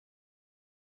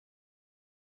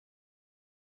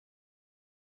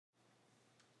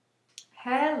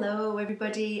Hello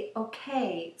everybody.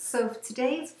 Okay, so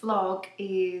today's vlog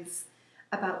is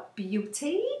about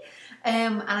beauty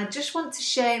and I just want to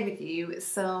share with you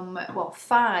some,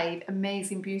 5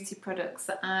 amazing beauty products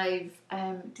that I've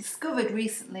discovered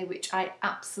recently which I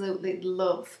absolutely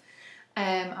love.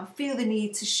 I feel the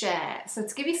need to share. So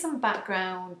to give you some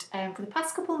background, for the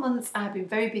past couple of months I've been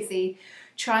very busy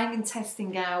trying and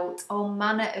testing out all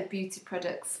manner of beauty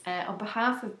products on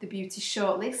behalf of the Beauty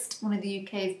Shortlist, one of the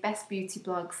UK's best beauty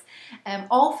blogs,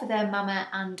 all for their Mama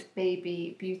and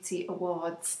Baby Beauty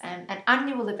Awards, an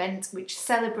annual event which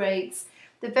celebrates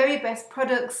the very best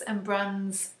products and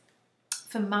brands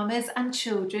for mamas and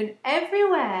children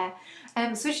everywhere.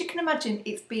 So as you can imagine,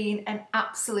 it's been an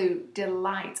absolute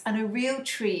delight and a real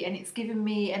treat, and it's given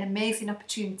me an amazing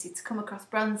opportunity to come across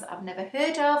brands that I've never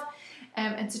heard of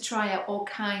and to try out all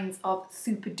kinds of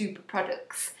super duper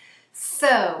products.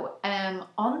 So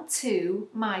on to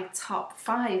my top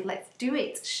 5. Let's do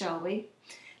it, shall we?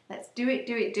 Let's do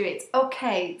it.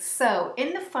 Okay, so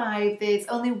in the 5 there's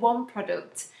only one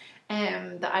product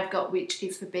that I've got which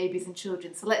is for babies and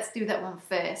children, so let's do that one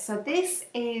first. So this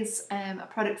is a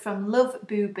product from Love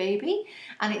Boo Baby,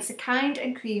 and it's a kind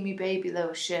and creamy baby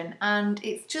lotion, and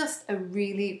it's just a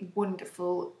really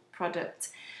wonderful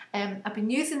product. I've been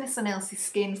using this on Elsie's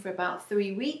skin for about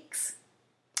 3 weeks.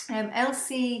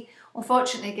 Elsie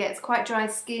unfortunately gets quite dry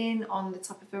skin on the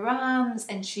top of her arms,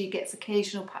 and she gets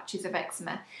occasional patches of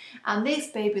eczema, and this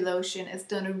baby lotion has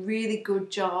done a really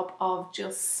good job of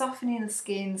just softening the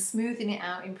skin, smoothing it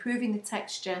out, improving the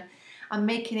texture and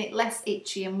making it less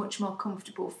itchy and much more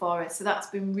comfortable for her. So that's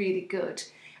been really good.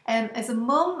 As a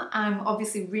mum, I'm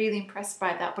obviously really impressed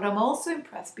by that, but I'm also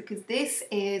impressed because this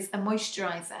is a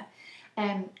moisturiser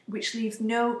which leaves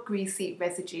no greasy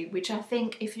residue, which I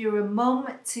think if you're a mum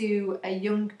to a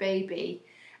young baby,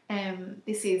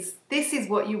 this is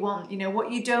what you want. You know,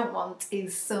 what you don't want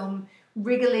is some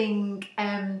wriggling,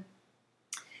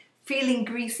 feeling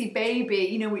greasy baby,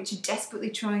 you know, which you're desperately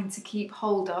trying to keep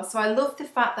hold of. So I love the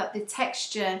fact that the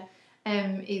texture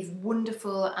is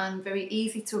wonderful and very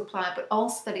easy to apply, but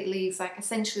also that it leaves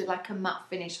essentially like a matte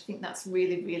finish. I think that's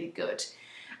really, really good.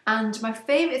 And my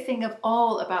favourite thing of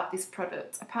all about this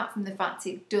product, apart from the fact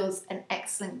it does an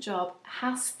excellent job,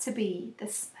 has to be the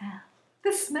smell.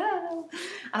 The smell!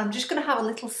 And I'm just going to have a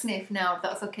little sniff now, if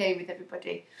that's okay with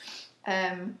everybody.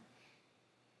 Because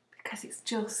it's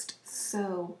just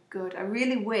so good. I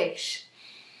really wish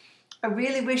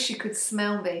you could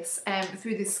smell this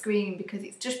through the screen, because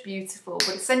it's just beautiful.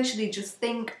 But essentially just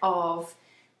think of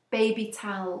baby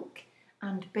talc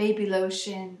and baby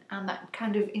lotion and that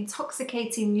kind of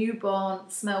intoxicating newborn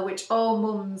smell which all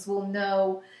mums will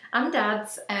know, and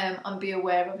dads, and be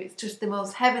aware of. It's just the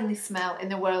most heavenly smell in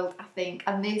the world, I think,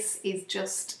 and this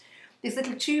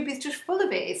little tube is just full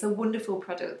of it. It's a wonderful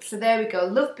product. So there we go,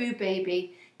 Love Boo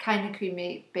Baby Kind and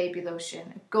Creamy Baby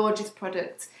Lotion, a gorgeous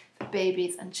product for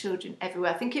babies and children everywhere.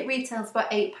 I think it retails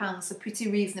about £8, so pretty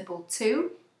reasonable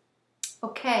too.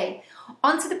 Okay,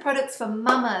 on to the products for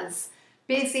mamas.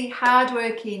 Busy,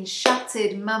 hard-working,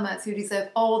 shattered mamas who deserve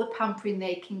all the pampering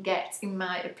they can get, in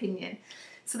my opinion.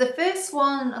 So the first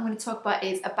one I'm going to talk about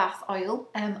is a bath oil.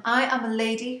 I am a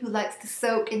lady who likes to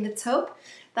soak in the tub.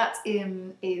 That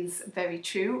is very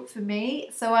true for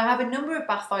me. So I have a number of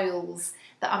bath oils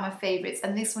that are my favourites,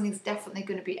 and this one is definitely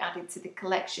going to be added to the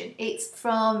collection. It's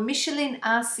from Micheline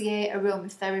Aricer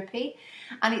Aromatherapy,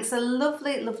 and it's a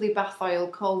lovely, lovely bath oil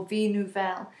called Vie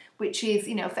Nouvelle, which is,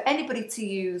 you know, for anybody to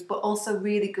use, but also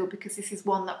really good because this is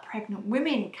one that pregnant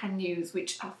women can use,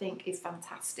 which I think is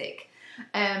fantastic.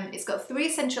 It's got 3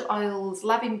 essential oils: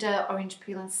 lavender, orange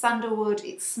peel and sandalwood.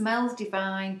 It smells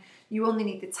divine. You only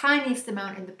need the tiniest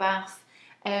amount in the bath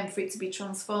for it to be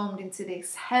transformed into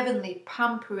this heavenly,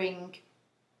 pampering,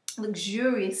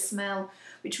 luxurious smell,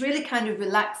 which really kind of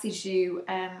relaxes you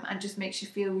and just makes you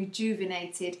feel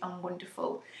rejuvenated and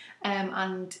wonderful.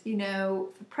 And you know,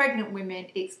 for pregnant women,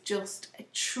 it's just a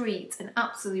treat, an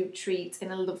absolute treat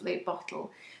in a lovely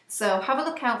bottle. So have a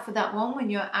look out for that one when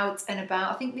you're out and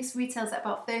about. I think this retails at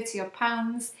about £30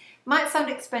 odd. Might sound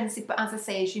expensive, but as I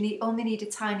say, as you only need a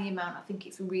tiny amount, I think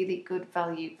it's really good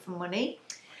value for money.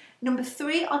 Number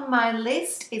 3 on my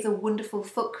list is a wonderful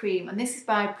foot cream, and this is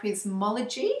by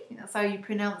Prismologie. I think that's how you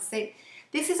pronounce it.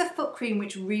 This is a foot cream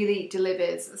which really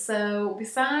delivers. So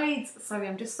besides, sorry,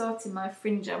 I'm just sorting my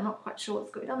fringe. I'm not quite sure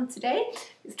what's going on today.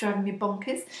 It's driving me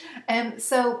bonkers.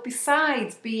 So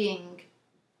besides being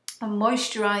a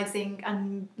moisturising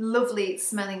and lovely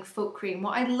smelling foot cream,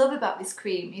 what I love about this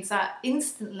cream is that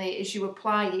instantly as you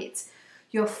apply it,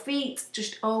 your feet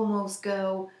just almost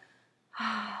go,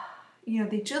 you know,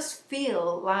 they just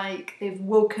feel like they've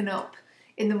woken up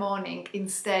in the morning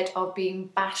instead of being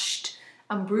bashed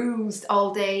and bruised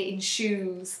all day in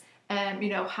shoes, you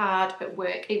know, hard at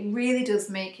work. It really does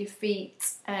make your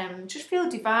feet just feel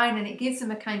divine, and it gives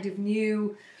them a kind of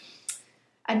new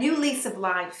lease of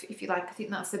life, if you like. I think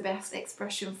that's the best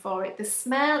expression for it. The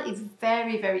smell is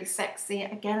very, very sexy.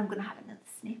 Again, I'm going to have another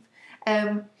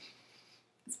sniff.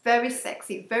 It's very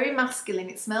sexy, very masculine.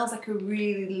 It smells like a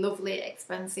really lovely,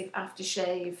 expensive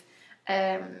aftershave.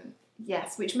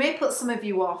 Yes, which may put some of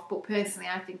you off, but personally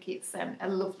I think it's a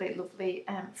lovely, lovely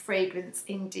fragrance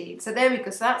indeed. So there we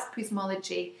go. So that's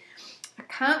Prismologie. I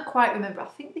can't quite remember. I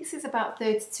think this is about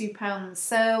 £32.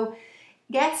 So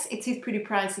yes, it is pretty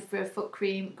pricey for a foot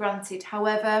cream, granted.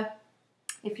 However,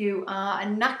 if you are a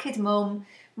knackered mum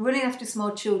running after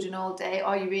small children all day,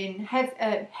 or you're in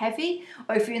heavy,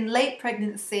 or if you're in late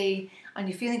pregnancy and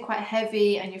you're feeling quite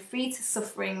heavy and your feet are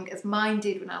suffering, as mine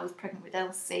did when I was pregnant with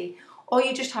Elsie, or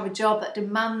you just have a job that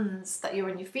demands that you're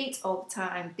on your feet all the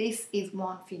time, this is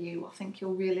one for you. I think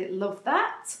you'll really love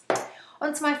that.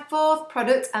 On to my fourth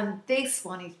product, and this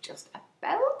one is just a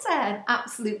belter, an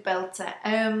absolute belter.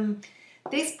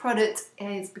 This product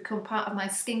has become part of my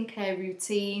skincare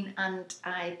routine, and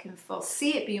I can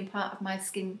foresee it being part of my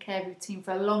skincare routine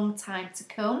for a long time to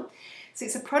come. So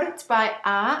it's a product by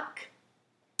ARK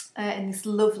in this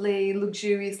lovely,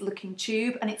 luxurious looking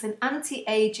tube, and it's an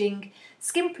anti-aging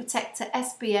skin protector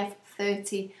SPF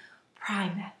 30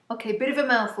 primer. Okay, bit of a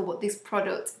mouthful what this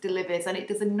product delivers, and it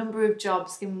does a number of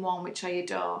jobs in one, which I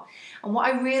adore. And what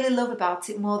I really love about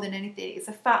it more than anything is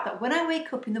the fact that when I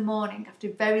wake up in the morning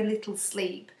after very little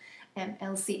sleep,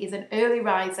 Elsie is an early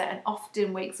riser and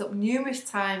often wakes up numerous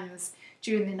times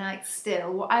during the night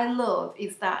still. What I love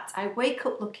is that I wake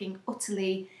up looking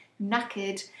utterly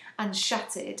knackered and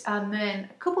shattered, and then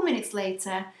a couple minutes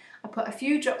later I put a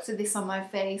few drops of this on my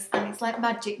face and it's like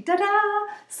magic. Da-da!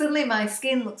 Suddenly my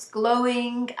skin looks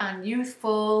glowing and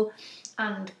youthful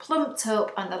and plumped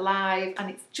up and alive,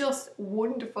 and it's just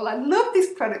wonderful. I love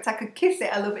this product. I could kiss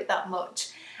it. I love it that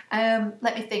much.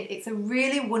 Let me think. It's a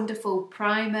really wonderful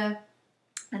primer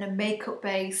and a makeup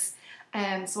base.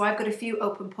 So I've got a few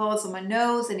open pores on my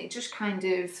nose, and it just kind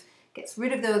of gets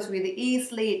rid of those really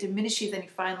easily. It diminishes any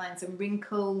fine lines and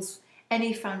wrinkles.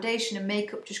 Any foundation and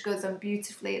makeup just goes on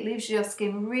beautifully. It leaves your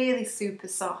skin really super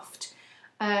soft.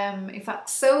 In fact,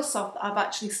 so soft that I've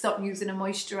actually stopped using a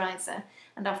moisturiser.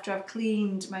 And after I've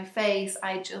cleaned my face,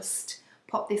 I just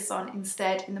pop this on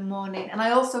instead in the morning. And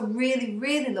I also really,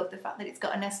 really love the fact that it's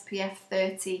got an SPF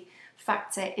 30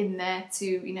 factor in there to,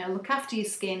 you know, look after your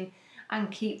skin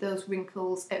and keep those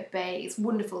wrinkles at bay. It's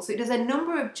wonderful. So it does a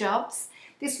number of jobs.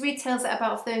 This retails at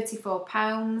about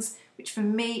 £34, which for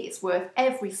me is worth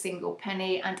every single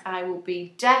penny, and I will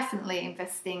be definitely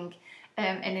investing in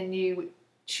a new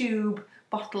tube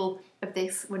bottle of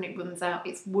this when it runs out.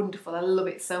 It's wonderful. I love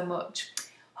it so much.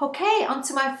 Okay, on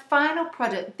to my final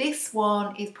product. This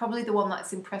one is probably the one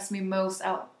that's impressed me most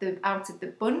out of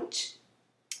the bunch,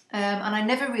 and I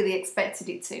never really expected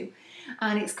it to.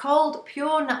 And it's called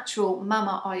Pure Natural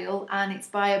Mama Oil, and it's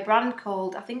by a brand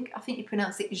called, I think you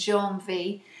pronounce it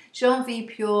Jeunvie. Jeunvie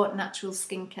Pure Natural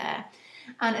Skincare.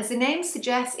 And as the name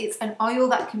suggests, it's an oil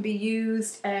that can be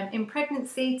used in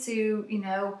pregnancy to, you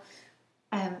know,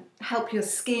 help your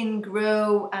skin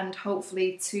grow and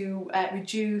hopefully to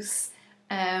reduce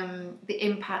the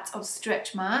impact of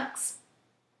stretch marks.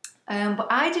 But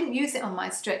I didn't use it on my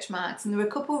stretch marks, and there were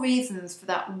a couple of reasons for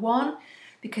that. One,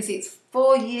 because it's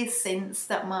 4 years since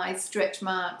that my stretch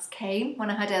marks came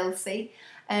when I had Elsie,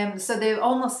 so they're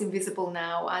almost invisible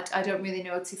now. I don't really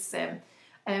notice them.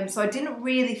 So I didn't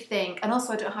really think, and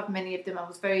also I don't have many of them. I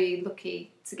was very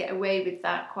lucky to get away with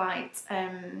that quite,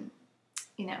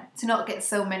 you know, to not get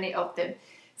so many of them.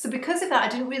 So because of that, I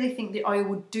didn't really think the oil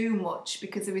would do much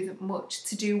because there isn't much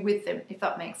to do with them, if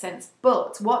that makes sense.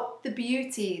 But what the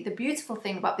beautiful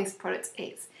thing about this product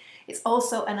is, it's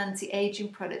also an anti-aging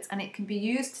product, and it can be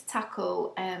used to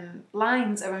tackle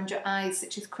lines around your eyes,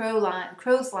 such as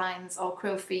crow's lines or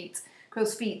crow's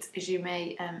feet, as you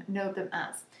may know them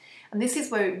as. And this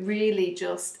is where it really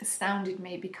just astounded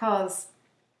me, because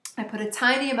I put a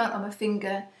tiny amount on my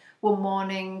finger one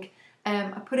morning.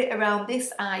 I put it around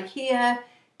this eye here,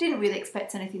 didn't really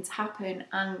expect anything to happen,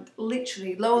 and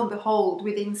literally, lo and behold,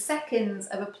 within seconds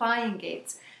of applying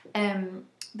it,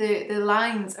 the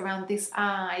lines around this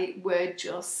eye were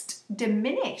just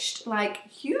diminished, like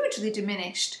hugely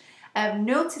diminished,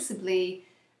 noticeably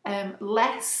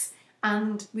less,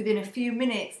 and within a few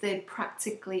minutes they'd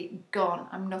practically gone.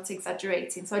 I'm not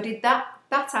exaggerating. So I did that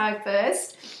eye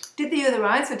first, did the other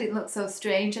eye so it didn't look so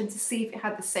strange, and to see if it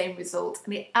had the same result,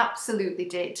 and it absolutely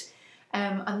did.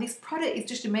 And this product is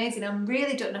just amazing. I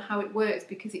really don't know how it works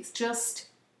because it's just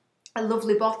a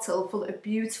lovely bottle full of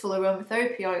beautiful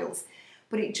aromatherapy oils,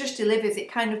 but it just delivers.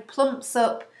 It kind of plumps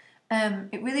up,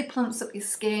 it really plumps up your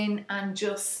skin and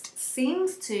just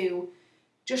seems to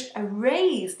just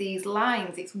erase these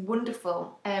lines. It's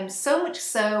wonderful. So much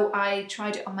so I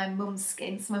tried it on my mum's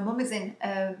skin. So my mum is in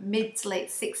mid to late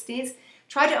 60s.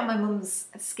 Tried it on my mum's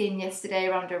skin yesterday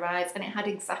around her eyes and it had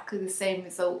exactly the same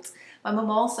result. My mum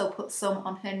also put some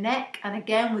on her neck and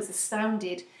again was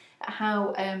astounded at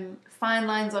how fine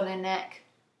lines on her neck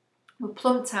were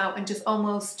plumped out and just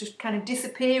almost just kind of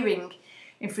disappearing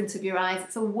in front of your eyes.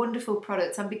 It's a wonderful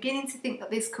product. I'm beginning to think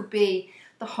that this could be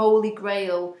the holy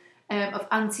grail of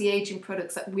anti-aging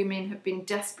products that women have been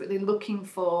desperately looking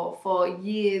for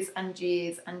years and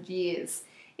years and years.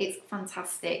 It's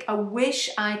fantastic. I wish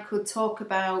I could talk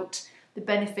about the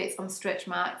benefits on stretch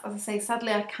marks. As I say,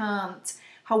 sadly I can't.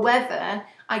 However,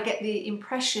 I get the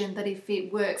impression that if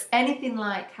it works anything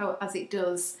like how as it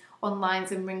does on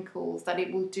lines and wrinkles, that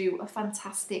it will do a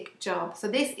fantastic job. So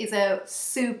this is a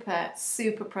super,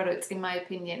 super product in my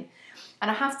opinion. And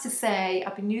I have to say,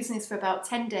 I've been using this for about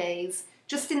 10 days,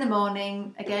 just in the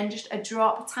morning, again, just a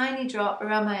drop, a tiny drop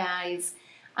around my eyes.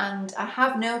 And I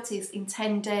have noticed in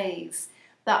 10 days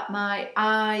that my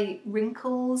eye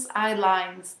wrinkles, eye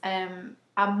lines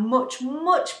are much,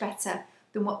 much better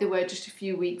than what they were just a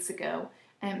few weeks ago.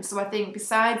 So I think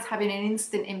besides having an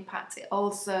instant impact, it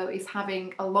also is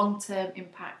having a long-term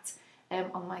impact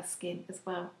on my skin as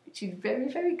well, which is very,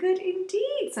 very good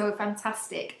indeed. So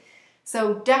fantastic.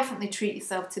 So definitely treat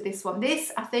yourself to this one.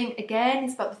 This, I think, again,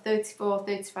 is about the £34,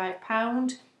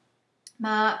 £35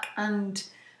 mark. And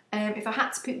if I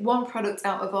had to pick one product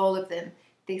out of all of them,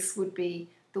 this would be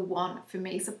the one for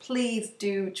me. So please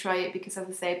do try it because, as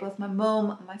I say, both my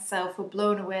mum and myself were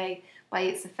blown away by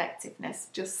its effectiveness.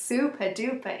 Just super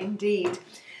duper indeed.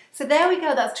 So there we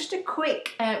go. That's just a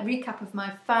quick recap of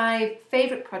my 5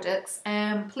 favourite products.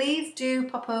 Please do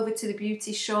pop over to the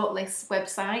Beauty Shortlist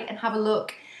website and have a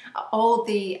look at all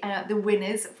the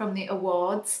winners from the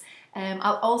awards.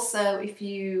 I'll also, if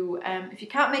you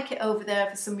can't make it over there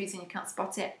for some reason, you can't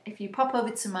spot it, if you pop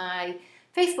over to my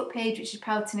Facebook page, which is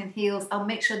Pouting and Heels, I'll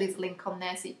make sure there's a link on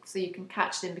there so you can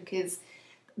catch them, because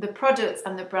the products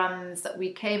and the brands that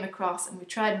we came across and we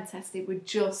tried and tested were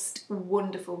just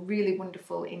wonderful, really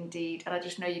wonderful indeed, and I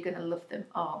just know you're going to love them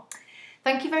all.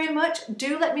 Thank you very much.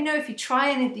 Do let me know if you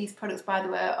try any of these products, by the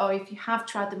way, or if you have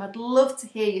tried them. I'd love to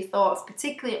hear your thoughts,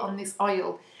 particularly on this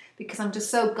oil, because I'm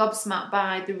just so gobsmacked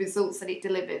by the results that it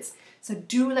delivers. So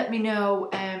do let me know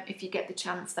if you get the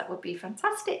chance. That would be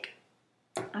fantastic.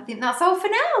 I think that's all for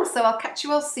now, so I'll catch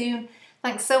you all soon.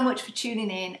 Thanks so much for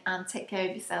tuning in and take care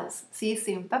of yourselves. See you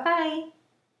soon. Bye bye.